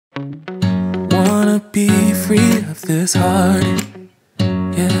Wanna be free of this heart,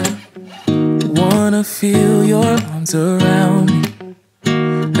 yeah. Wanna feel your arms around me.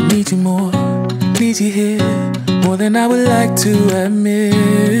 I need you more, need you here, more than I would like to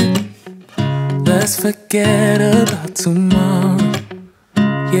admit. Let's forget about tomorrow,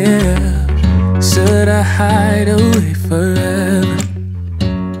 yeah. Should I hide away forever?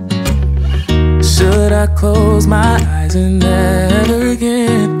 Should I close my eyes and never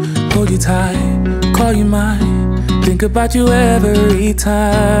again hold you tight, call you mine, think about you every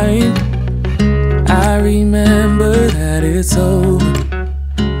time? I remember that it's over,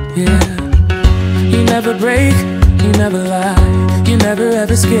 yeah. You never break, you never lie, you're never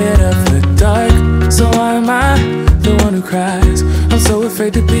ever scared of the dark. So why am I the one who cries? I'm so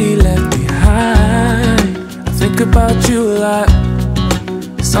afraid to be left behind. I think about you a lot,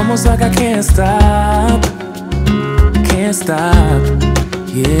 it's almost like I can't stop, can't stop,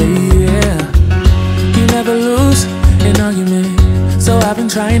 yeah, yeah. You never lose an argument, so I've been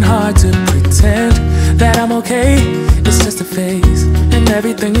trying hard to pretend that I'm okay. It's just a phase, and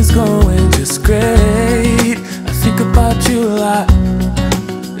everything is going just great. I think about you a lot,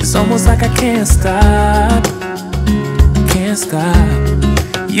 it's almost like I can't stop, can't stop,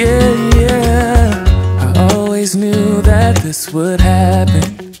 yeah, yeah. I always knew that this would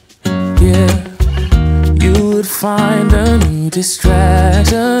happen, yeah. You would find a new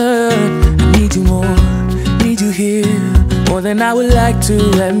distraction. I need you more, need you here, more than I would like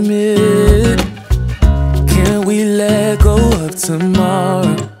to admit. Can we let go of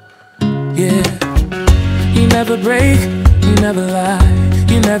tomorrow, yeah. You never break, you never lie,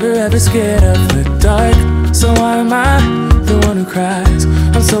 you're never ever scared of the dark. So why am I the one who cries?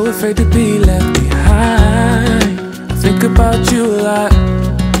 I'm so afraid to be left behind. I think about you a lot,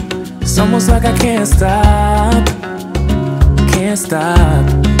 it's almost like I can't stop, can't stop,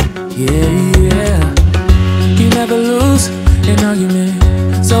 yeah, yeah. You never lose an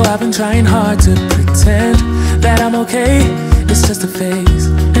argument, so I've been trying hard to pretend that I'm okay. It's just a phase,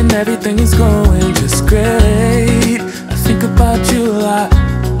 and everything is going just great. I think about you a lot,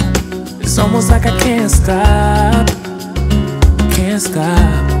 it's almost like I can't stop, can't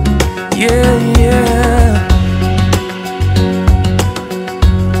stop, yeah, yeah.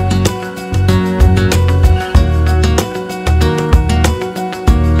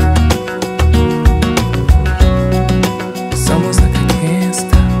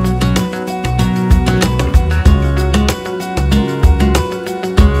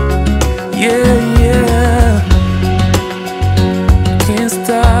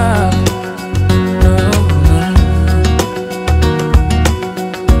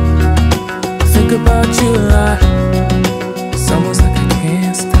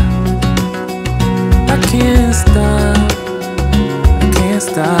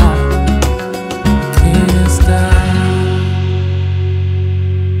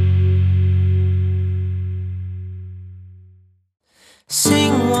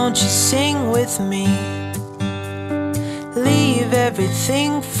 Sing, won't you sing with me? Leave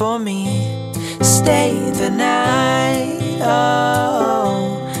everything for me. Stay the night,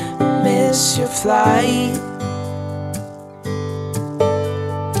 oh, miss your flight.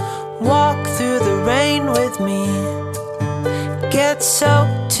 Walk through the rain with me. Get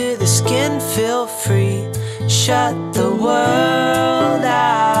soaked to the skin, feel free. Shut the world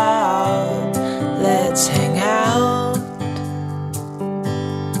out, let's hang out.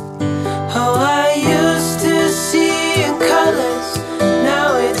 Oh, I used to see in colors,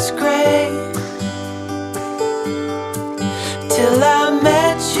 now it's gray. Till I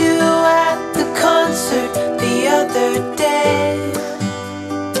met you at the concert the other day.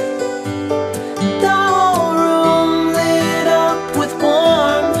 The whole room lit up with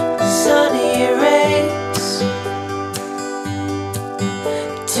warm, sunny rays.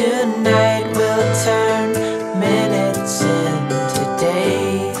 Tonight we'll turn minutes into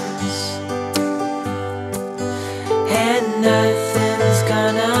days. And nothing's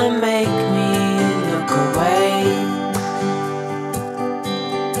gonna make me look away.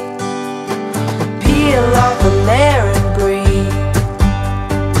 Peel off a layer and breathe.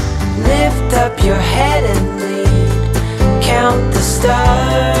 Lift up your head and lead. Count the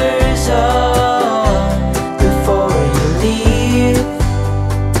stars, oh, before you leave.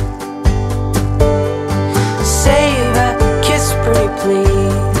 Save a kiss, pretty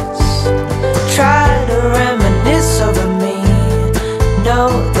please. Try to reminisce over me. Know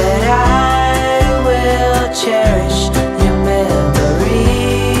that I will cherish your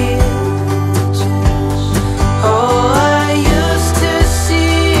memories. Oh, I used to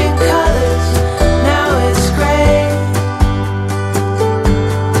see in colors, now it's gray.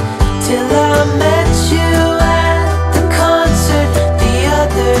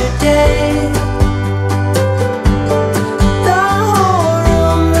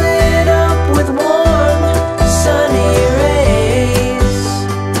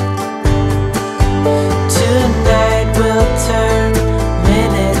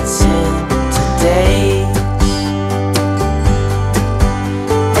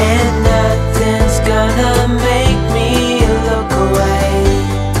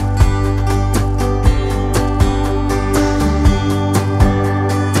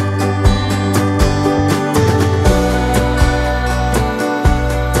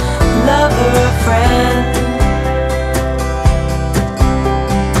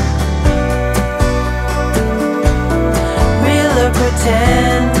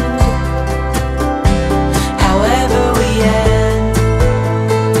 pretend. However we end,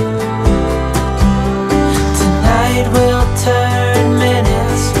 tonight we'll turn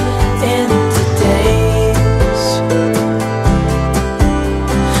minutes into days.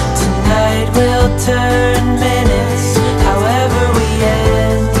 Tonight we'll turn minutes, however we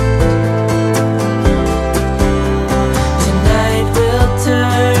end. Tonight we'll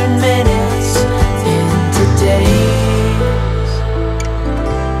turn minutes into days.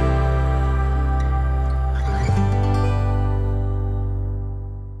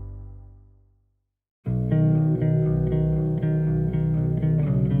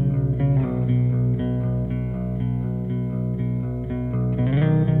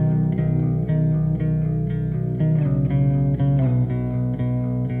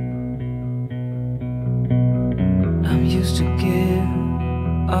 I'm used to give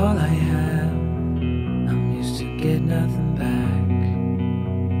all I have. I'm used to get nothing back.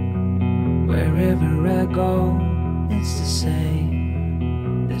 Wherever I go, it's the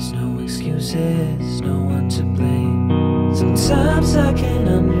same. There's no excuses, no one to blame. Sometimes I can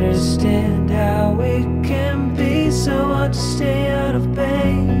understand how it can be so hard to stay out of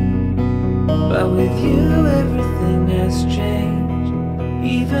pain. But with you everything has changed,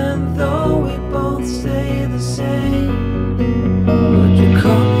 even though we both stay the same. Would you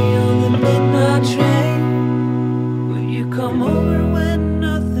call me on the midnight train? Would you come over when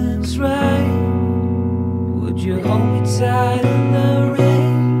nothing's right? Would you hold me tight in the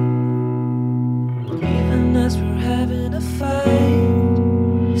rain, even as we're having a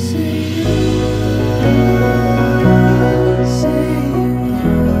fight? Say you, say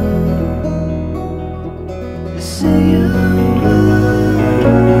you, say you.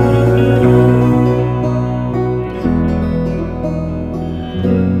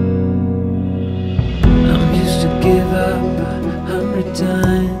 I'm used to give up 100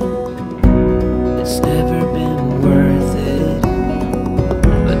 times. It's never been worth it,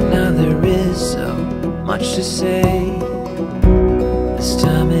 but now there is so much to say. This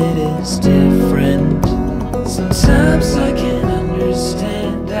time it is different. Sometimes I can't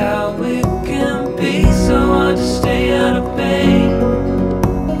understand how it can be so hard to stay out of pain.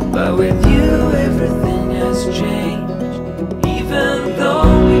 But with you everything has changed, even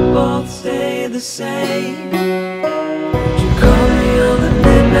though we both stay the same. Would you call me on the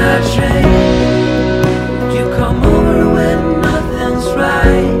midnight train? Would you come over when nothing's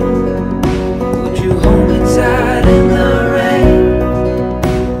right? Would you hold me tight in the rain,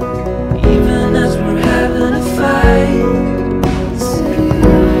 even as we're having a fight? Say you,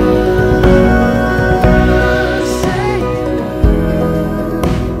 say you,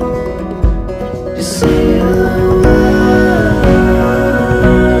 just say you.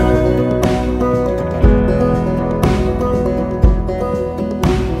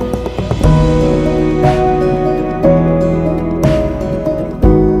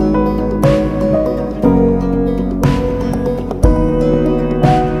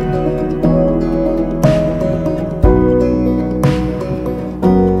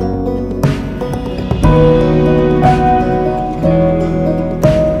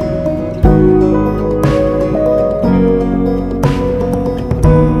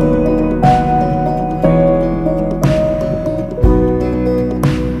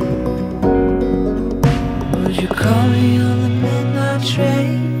 Would you call me on the midnight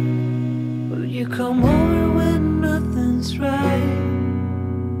train? Would you come over when nothing's right?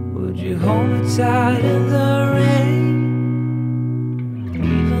 Would you hold me tight in the rain,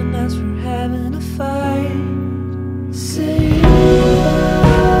 even as we're having a fight? Say you,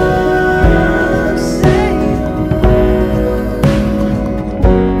 say you,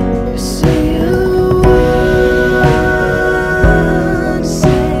 say you,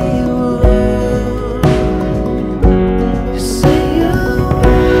 say you, say you,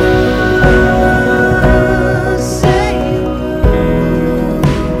 say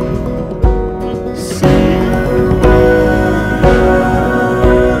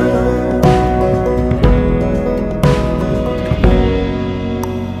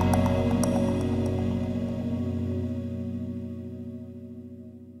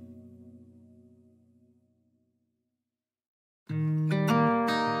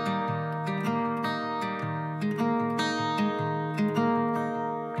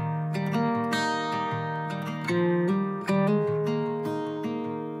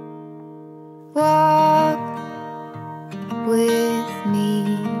Walk with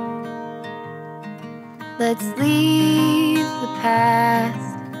me. Let's leave the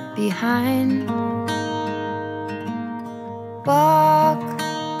past behind. Walk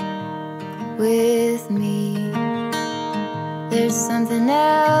with me. There's there's something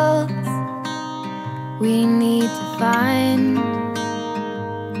else we need to find.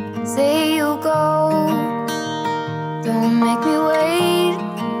 Say you'll go, don't make me wait.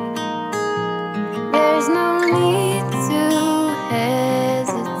 There's no need to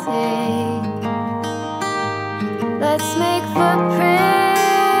hesitate. Let's make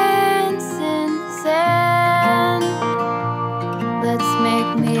footprints in the sand. Let's make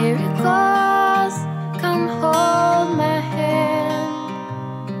miracles. Come hold my hand.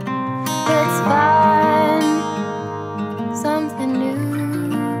 Let's find something new,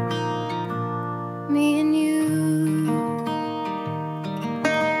 me and you.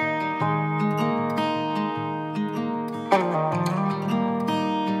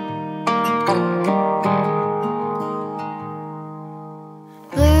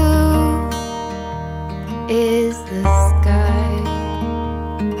 Blue is the sky,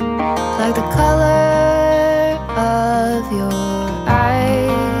 like the color of your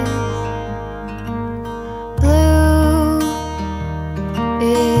eyes. Blue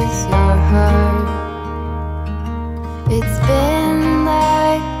is your heart. It's been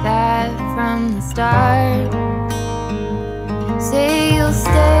like that from the start. Say you'll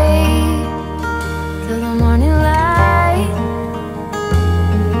stay till the morning light.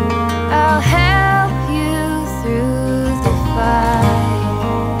 I'll help you through the fight.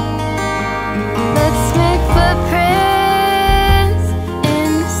 Let's make footprints in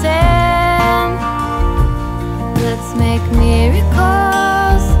the sand. Let's make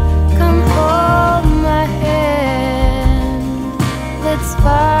miracles. Come hold my hand. Let's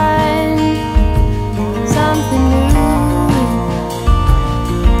find something new,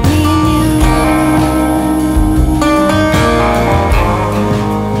 me and you.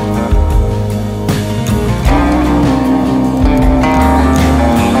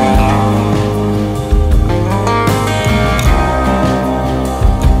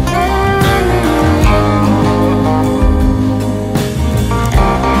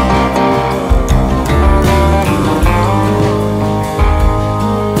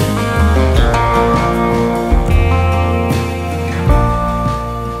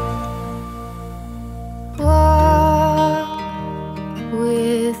 Walk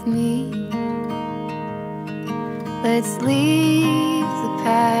with me. Let's leave the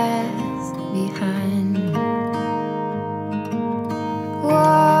past behind.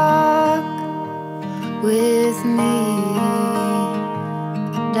 Walk with me.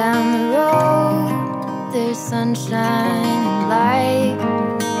 Down the road, there's sunshine and light.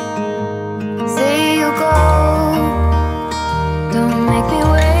 Say you'll go, don't make me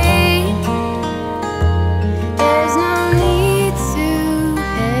wait. There's no need to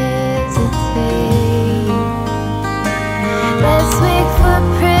hesitate. Let's make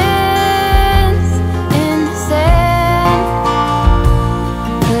footprints in the sand.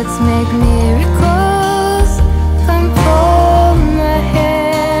 Let's make miracles. Come hold my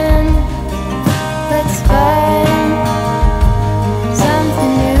hand. Let's find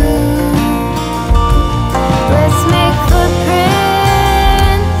something new. Let's make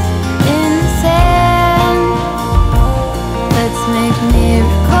footprints in the sand. Let's make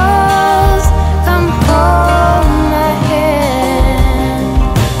miracles. Come hold my hand.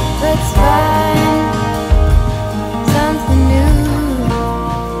 Let's find something new,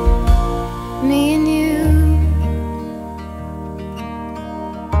 me and you.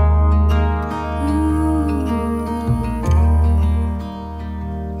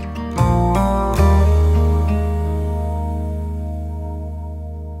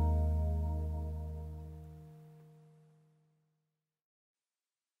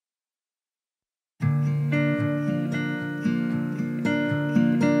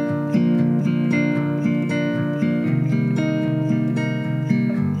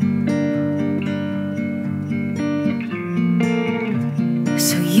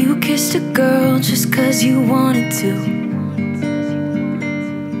 So you kissed a girl just 'cause you wanted to.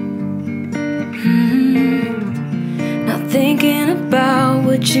 Not thinking about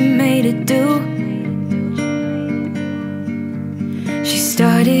what you made it do. She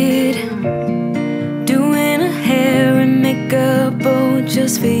started doing her hair and makeup, oh,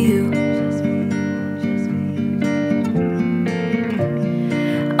 just for you.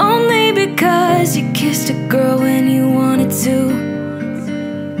 Only because you kissed a girl when you wanted to.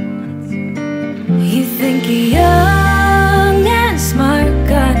 You think you're young and smart,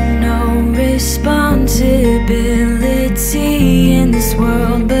 got no responsibility in this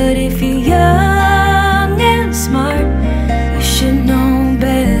world. But if you're young and smart, you should know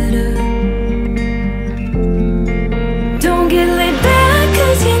better. Don't get laid back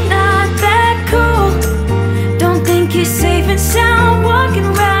 'cause you're not that cool. Don't think you're safe inside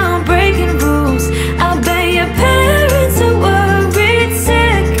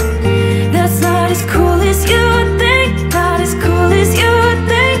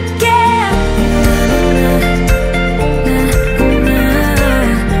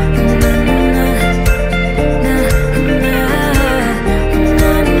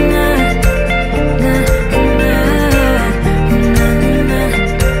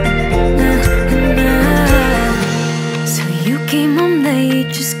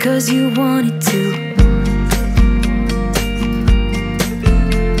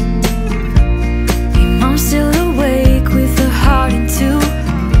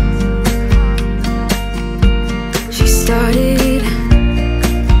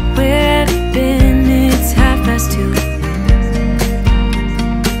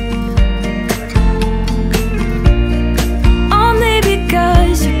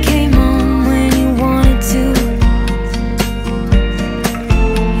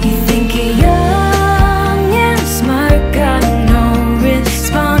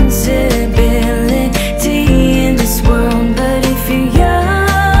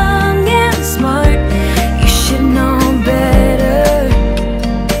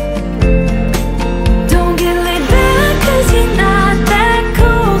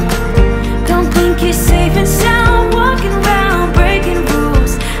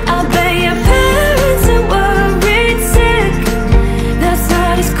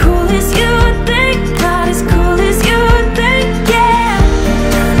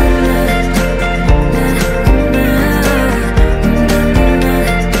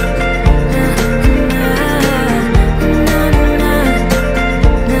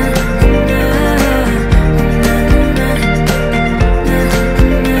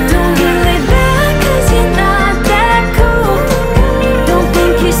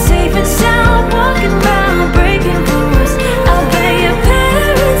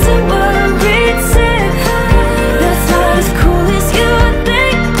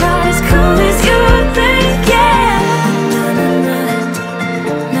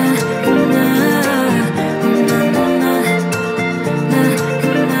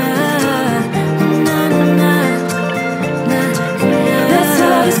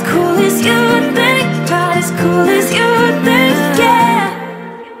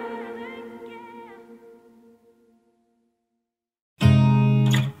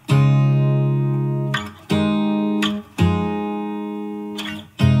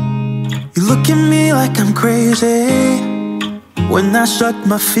look at me like I'm crazy when I shut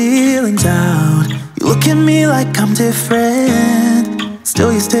my feelings out. You look at me like I'm different,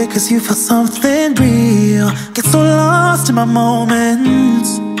 still you stay cause you feel something real. Get so lost in my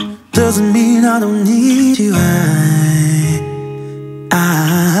moments, doesn't mean I don't need you.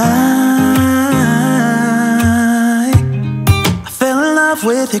 I fell in love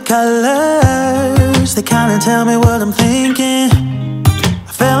with your colors, they kinda tell me what I'm thinking.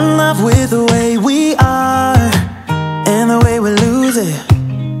 I fell in love with the way we are and the way we lose it.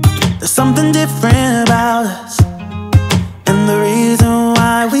 There's something different about us, and the reason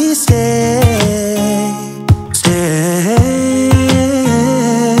why we stay.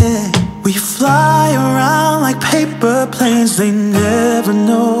 We fly around like paper planes, they never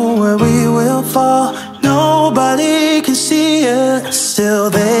know where we will fall. Nobody can see us, still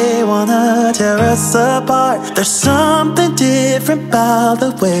they wanna tear us apart. There's something different about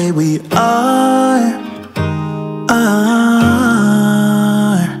the way we are.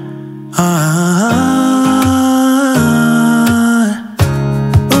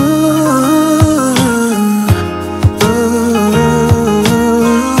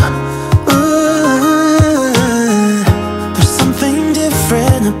 There's something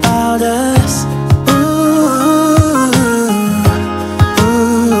different about us.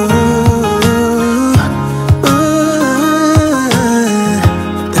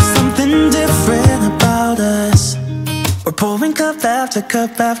 There's something different about us. We're pouring cup after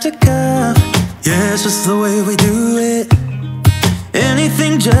cup after cup. Yeah, it's just the way we do it.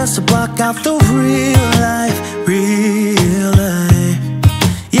 Anything just to block out the real life, real life.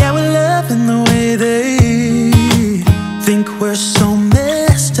 Yeah, we're loving the way they think we're so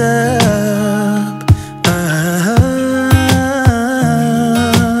messed up.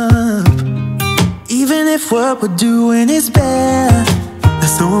 Even if what we're doing is bad,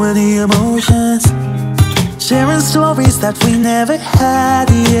 there's so many emotions, sharing stories that we never had.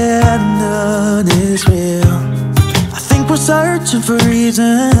 Yeah, none is real. I think we're searching for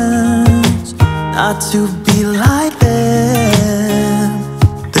reasons not to be like them.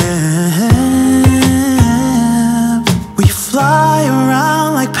 We fly around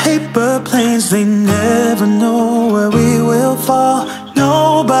like paper planes, they never know where we will fall.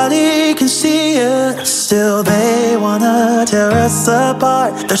 Nobody can see us, still they wanna tear us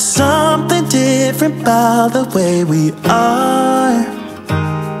apart. There's something different about the way we are.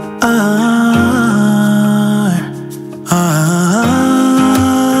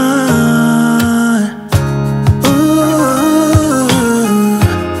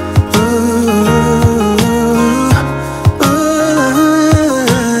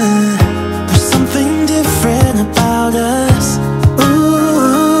 There's something different about us.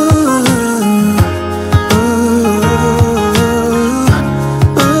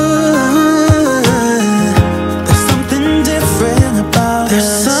 There's something different about us.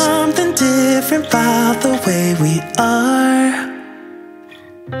 There's something different about the way we are.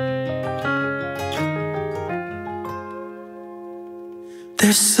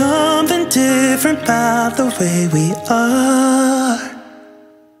 There's something different about the way we are.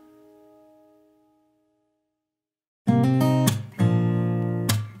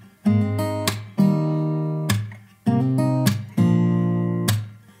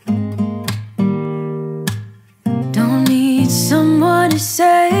 Don't need someone to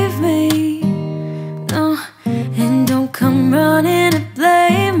save me, no, and don't come running to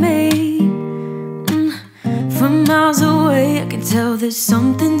blame me. From miles away I can tell that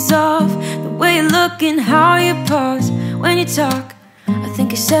something's off. The way you look and how you pause when you talk, I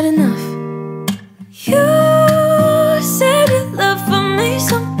think I said enough. You said your love for me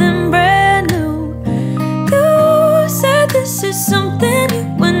something brand new. You said this is something you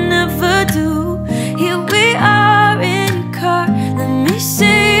would never do. Here we are in your car, let me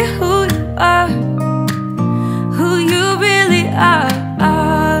see who you are, who you really are,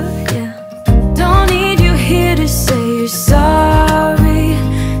 yeah. Don't need you here to say you're sorry,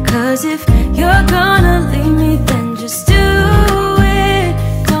 cause if you're gonna leave me then just do it.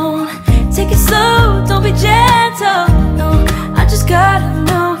 Don't take it slow, don't be gentle, no, I just gotta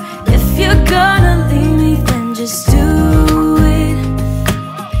know. If you're gonna leave me then just do it.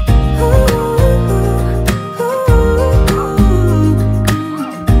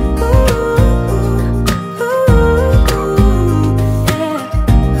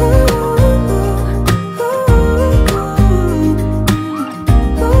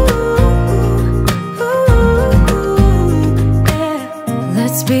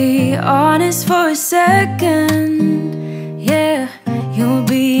 Let's be honest for a second, yeah. You're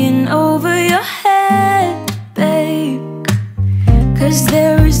being over your head, babe, cause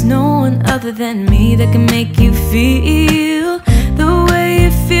there is no one other than me that can make you feel the way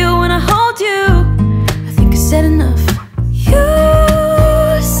you feel when I hold you. I think I said enough. You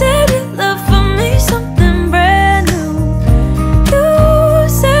said your love for me something brand new. You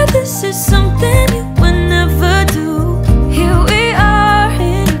said this is something you would never do. Here we are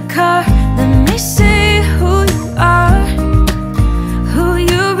in a car. Let me see who you are, who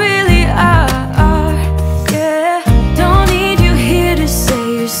you really are. Yeah, don't need you here to say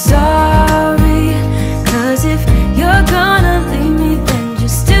you're sorry, 'cause if you're gonna leave me, then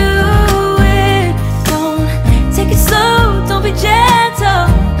just do it. Don't take it slow, don't be gentle.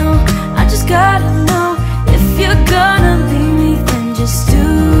 No, I just gotta know, if you're gonna leave me, then just do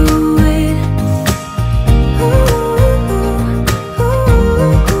it.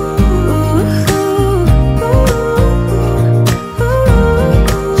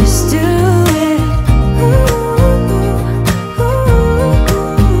 Just do it.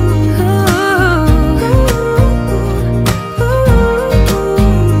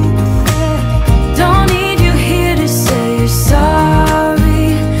 Don't need you here to say you're sorry,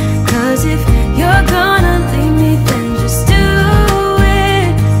 'cause if you're gonna leave me, then just do it.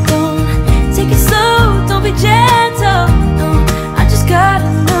 Don't take it slow, don't be gentle. No, I just gotta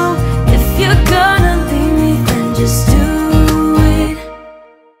know, if you're gonna leave me, then just do it.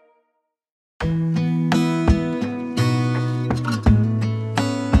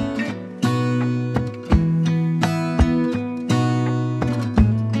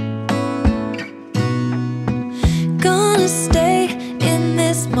 Gonna stay in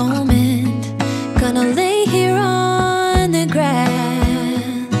this moment, gonna lay here on the grass.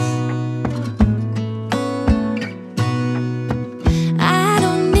 I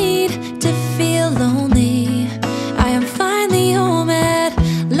don't need to feel lonely, I am finally home at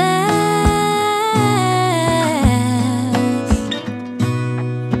last.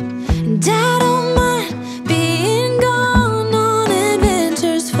 And I don't mind being gone on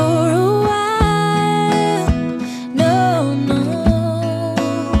adventures for a while. No, no,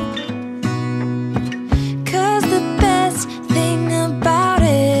 'cause the best thing about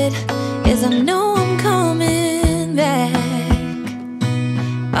it is I know I'm coming back.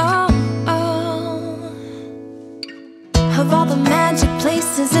 Oh, oh. Of all the magic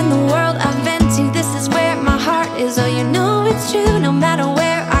places in the world I've been to, this is where my heart is. Oh, you know it's true, no matter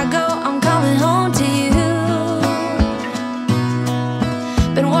where I go, I'm coming home to you.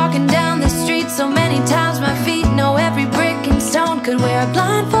 Been walking down the street so many times, my feet know every brick and stone. Could wear a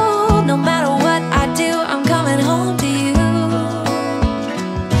blindfold, no matter what I do, I'm coming home to you.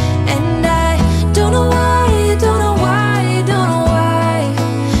 And I don't know why, don't know why, don't know why,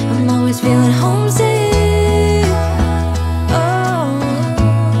 I'm always feeling homesick. Oh,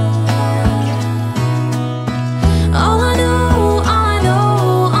 all I know, all I know,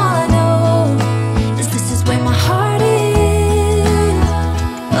 all I know is this is where my heart is.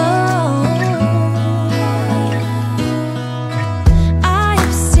 Oh, I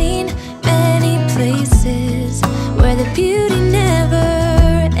have seen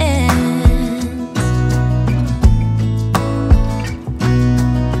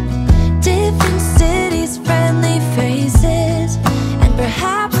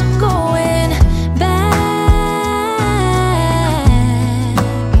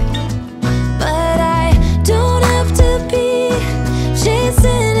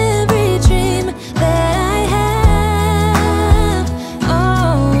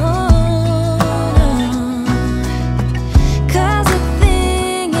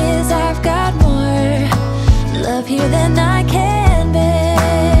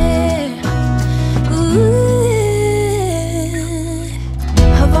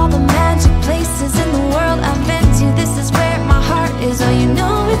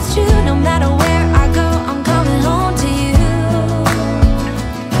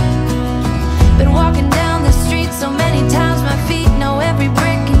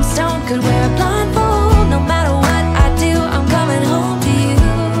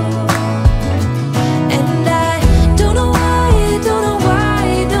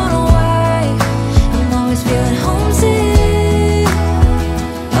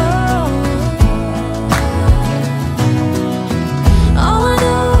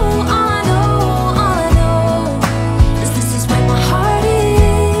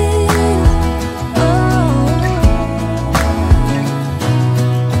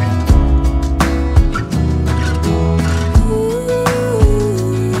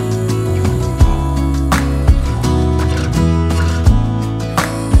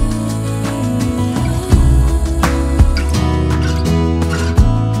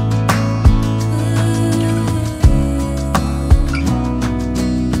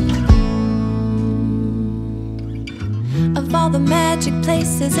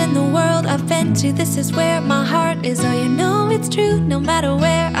places in the world I've been to. This is where my heart is. Oh, you know it's true. No matter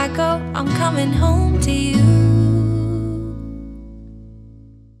where I go, I'm coming home to you.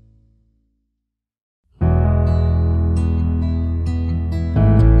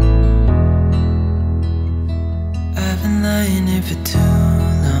 I've been lying here for too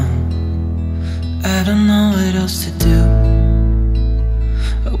long. I don't know what else to do.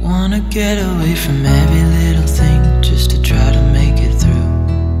 I wanna get away from every little thing just to try to make it through.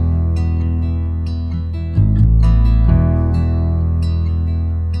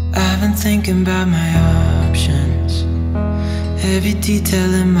 I've been thinking about my options, every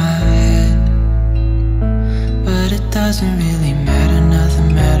detail in my head, but it doesn't really matter, nothing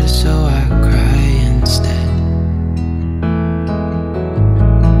matters, so I cry instead.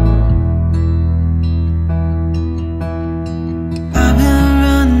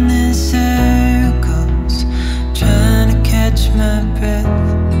 My breath.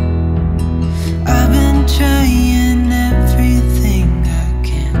 I've been trying everything I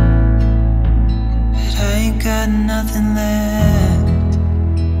can, but I ain't got nothing left.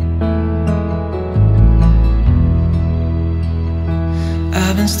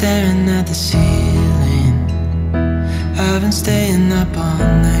 I've been staring at the ceiling, I've been staying up all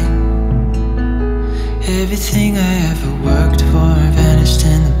night. Everything I ever worked for vanished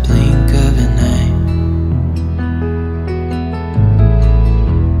in the blink of an eye.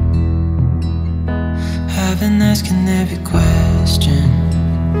 I've been asking every question,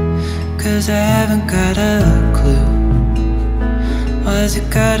 'cause I haven't got a clue. Why's it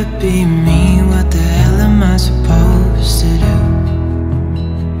gotta be me? What the hell am I supposed to do?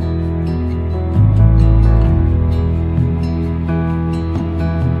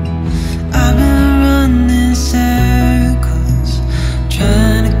 I've been running circles,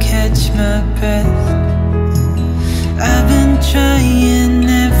 trying to catch my breath. I've been trying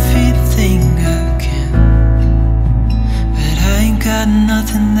everything I can, but I ain't got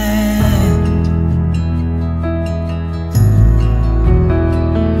nothing left.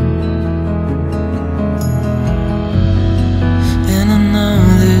 And I know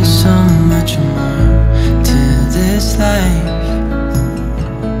there's so much more to this life,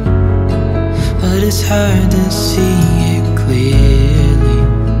 but it's hard to see it clearly.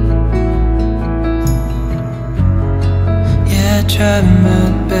 Yeah, I tried my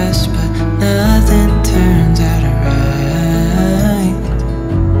best, but nothing turns out right.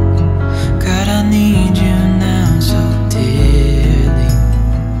 God, I need you now so dearly,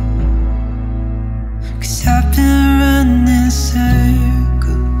 'cause I've been running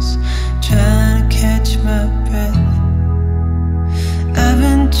circles, trying to catch my breath. I've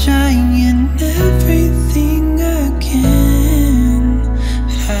been trying everything I can,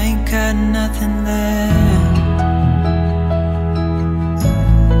 but I ain't got nothing left.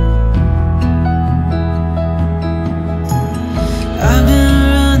 I've been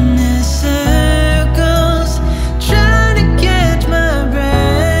running circles, trying to catch my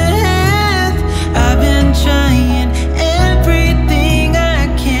breath. I've been trying everything I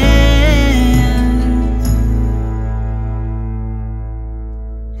can.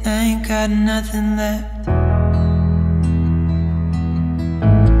 I ain't got nothing left.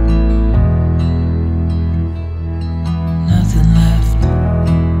 Nothing left.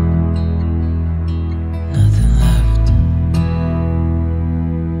 Nothing left.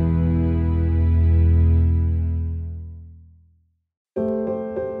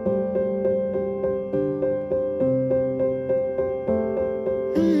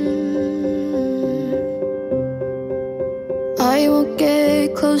 I won't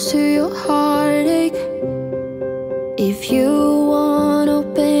get close to your heartache if you won't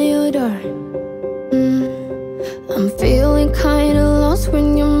open your door. I'm feeling kinda lost when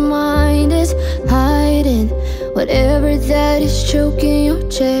your mind is hiding whatever that is choking your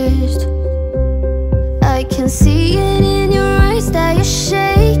chest. I can see it in your eyes that you're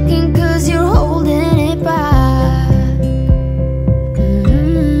shaking 'cause you're holding it back.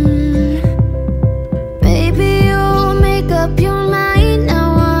 Maybe you'll make up your mind. Now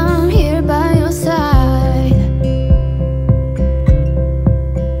I'm here by your side,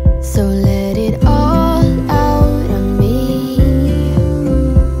 so let it all out of me.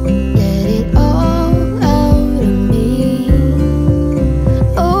 Let it all out of me.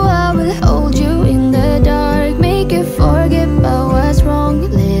 Oh, I will hold you in the dark, make it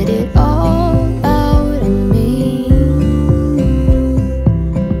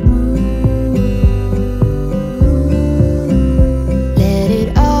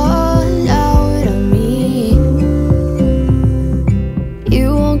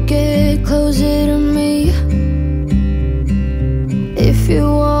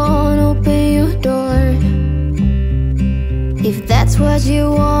what you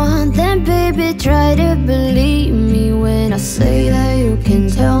want, then baby try to believe me when I say that you can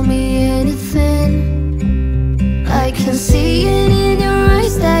tell me anything. I can see it in your